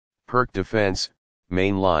Pirc defense,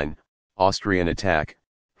 main line, Austrian attack,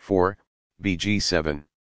 4, Bg7.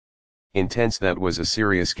 Intense. That was a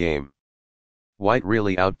serious game. White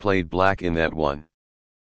really outplayed black in that one.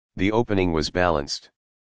 The opening was balanced.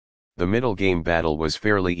 The middle game battle was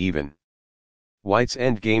fairly even. White's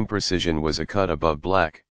endgame precision was a cut above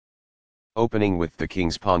black. Opening with the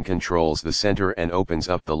king's pawn controls the center and opens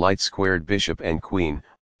up the light-squared bishop and queen,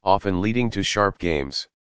 often leading to sharp games.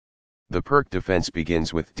 The Pirc defense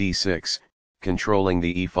begins with d6, controlling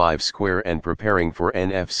the e5 square and preparing for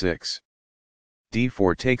nf6.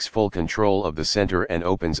 d4 takes full control of the center and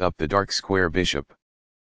opens up the dark square bishop.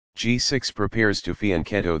 g6 prepares to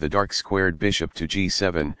fianchetto the dark squared bishop to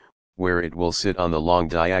g7, where it will sit on the long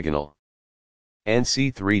diagonal.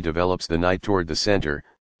 c3 develops the knight toward the center,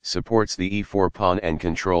 supports the e4 pawn and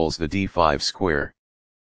controls the d5 square.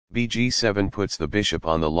 Bg7 puts the bishop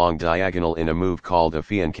on the long diagonal in a move called a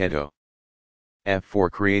fianchetto. f4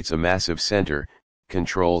 creates a massive center,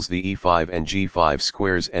 controls the e5 and g5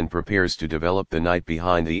 squares and prepares to develop the knight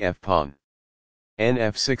behind the f-pawn.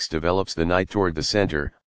 nf6 develops the knight toward the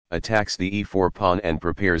center, attacks the e4 pawn and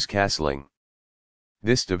prepares castling.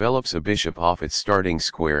 This develops a bishop off its starting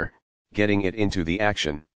square, getting it into the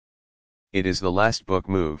action. It is the last book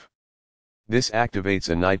move. This activates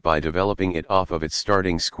a knight by developing it off of its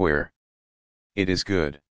starting square. It is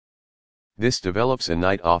good. This develops a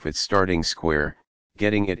knight off its starting square,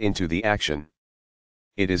 getting it into the action.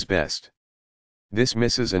 It is best. This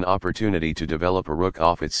misses an opportunity to develop a rook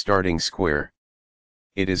off its starting square.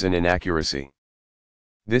 It is an inaccuracy.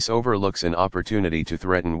 This overlooks an opportunity to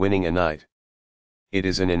threaten winning a knight. It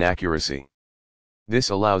is an inaccuracy. This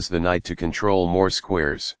allows the knight to control more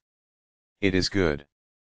squares. It is good.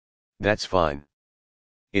 That's fine.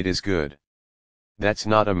 It is good. That's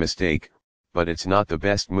not a mistake, but it's not the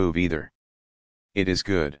best move either. It is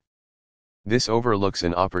good. This overlooks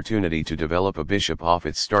an opportunity to develop a bishop off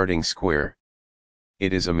its starting square.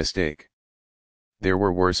 It is a mistake. There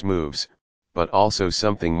were worse moves, but also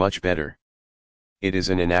something much better. It is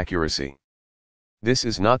an inaccuracy. This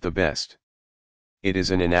is not the best. It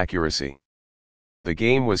is an inaccuracy. The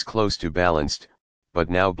game was close to balanced, but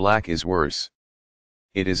now black is worse.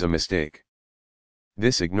 It is a mistake.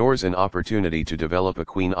 This ignores an opportunity to develop a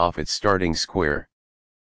queen off its starting square.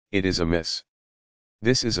 It is a miss.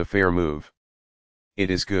 This is a fair move. It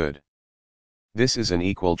is good. This is an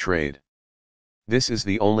equal trade. This is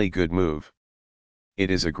the only good move. It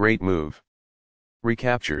is a great move.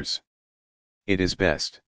 Recaptures. It is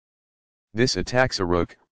best. This attacks a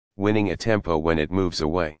rook, winning a tempo when it moves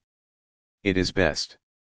away. It is best.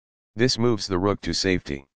 This moves the rook to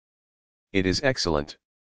safety. It is excellent.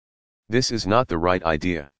 This is not the right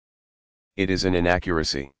idea. It is an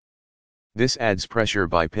inaccuracy. This adds pressure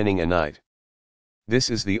by pinning a knight. This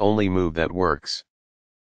is the only move that works.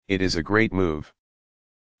 It is a great move.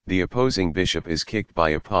 The opposing bishop is kicked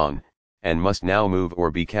by a pawn, and must now move or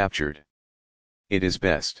be captured. It is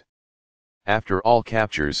best. After all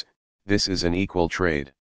captures, this is an equal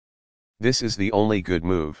trade. This is the only good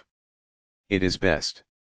move. It is best.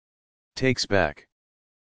 Takes back.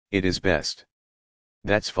 It is best.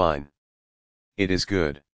 That's fine. It is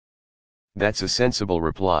good. That's a sensible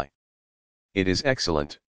reply. It is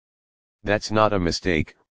excellent. That's not a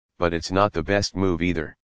mistake, but it's not the best move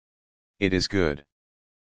either. It is good.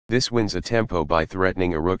 This wins a tempo by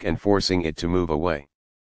threatening a rook and forcing it to move away.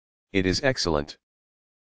 It is excellent.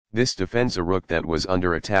 This defends a rook that was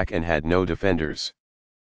under attack and had no defenders.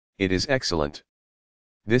 It is excellent.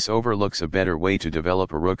 This overlooks a better way to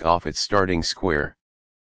develop a rook off its starting square.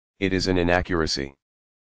 It is an inaccuracy.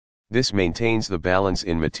 This maintains the balance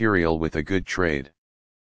in material with a good trade.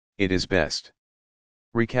 It is best.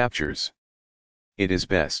 Recaptures. It is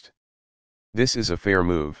best. This is a fair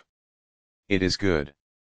move. It is good.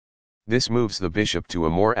 This moves the bishop to a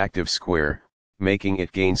more active square, making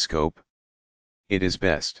it gain scope. It is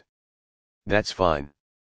best. That's fine.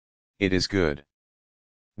 It is good.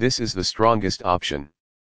 This is the strongest option.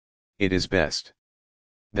 It is best.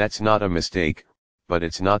 That's not a mistake, but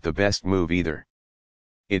it's not the best move either.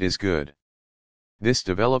 It is good. This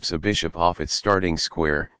develops a bishop off its starting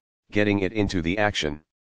square, getting it into the action.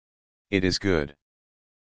 It is good.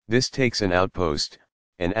 This takes an outpost,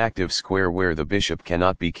 an active square where the bishop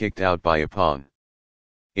cannot be kicked out by a pawn.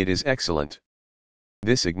 It is excellent.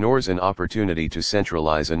 This ignores an opportunity to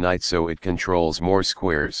centralize a knight so it controls more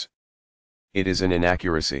squares. It is an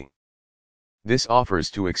inaccuracy. This offers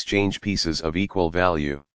to exchange pieces of equal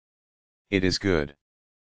value. It is good.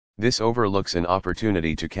 This overlooks an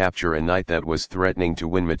opportunity to capture a knight that was threatening to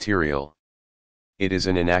win material. It is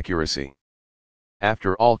an inaccuracy.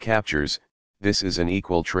 After all captures, this is an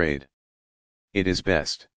equal trade. It is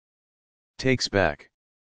best. Takes back.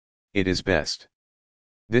 It is best.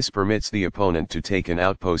 This permits the opponent to take an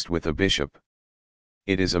outpost with a bishop.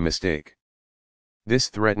 It is a mistake. This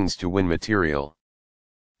threatens to win material.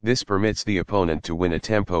 This permits the opponent to win a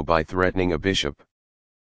tempo by threatening a bishop.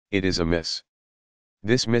 It is a miss.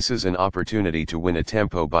 This misses an opportunity to win a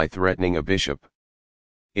tempo by threatening a bishop.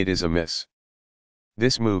 It is a miss.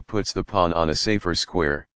 This move puts the pawn on a safer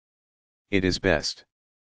square. It is best.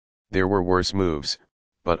 There were worse moves,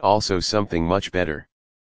 but also something much better.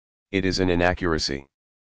 It is an inaccuracy.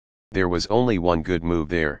 There was only one good move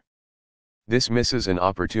there. This misses an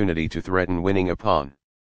opportunity to threaten winning a pawn.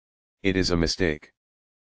 It is a mistake.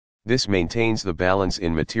 This maintains the balance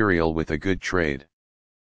in material with a good trade.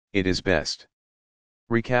 It is best.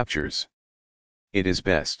 Recaptures. It is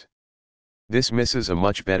best. This misses a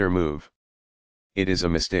much better move. It is a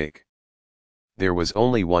mistake. There was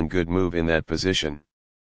only one good move in that position.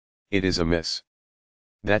 It is a miss.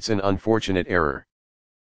 That's an unfortunate error.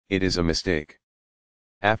 It is a mistake.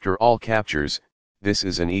 After all captures, this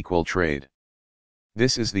is an equal trade.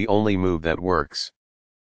 This is the only move that works.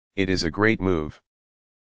 It is a great move.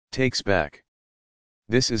 Takes back.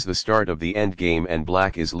 This is the start of the endgame and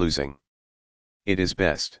black is losing. It is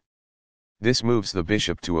best. This moves the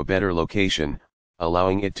bishop to a better location,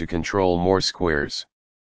 allowing it to control more squares.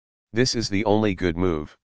 This is the only good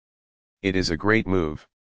move. It is a great move.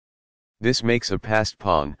 This makes a passed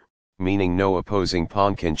pawn, meaning no opposing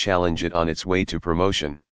pawn can challenge it on its way to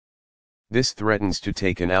promotion. This threatens to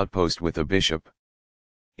take an outpost with a bishop.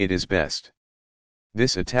 It is best.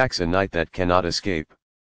 This attacks a knight that cannot escape.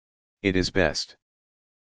 It is best.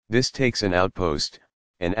 This takes an outpost,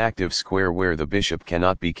 an active square where the bishop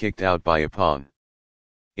cannot be kicked out by a pawn.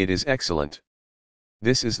 It is excellent.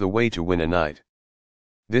 This is the way to win a knight.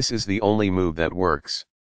 This is the only move that works.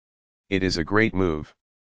 It is a great move.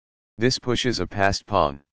 This pushes a passed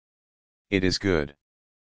pawn. It is good.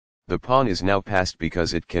 The pawn is now passed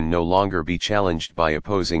because it can no longer be challenged by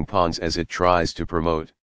opposing pawns as it tries to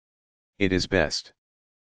promote. It is best.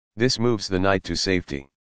 This moves the knight to safety.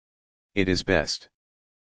 It is best.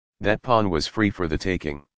 That pawn was free for the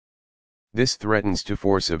taking. This threatens to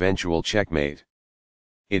force eventual checkmate.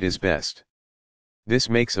 It is best. This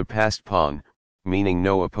makes a passed pawn, meaning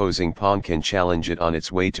no opposing pawn can challenge it on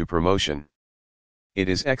its way to promotion. It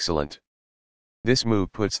is excellent. This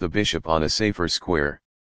move puts the bishop on a safer square.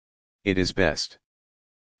 It is best.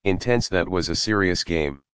 Intense. That was a serious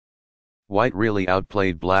game. White really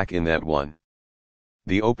outplayed black in that one.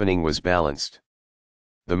 The opening was balanced.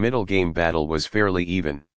 The middle game battle was fairly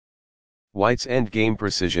even. White's endgame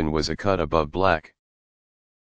precision was a cut above black.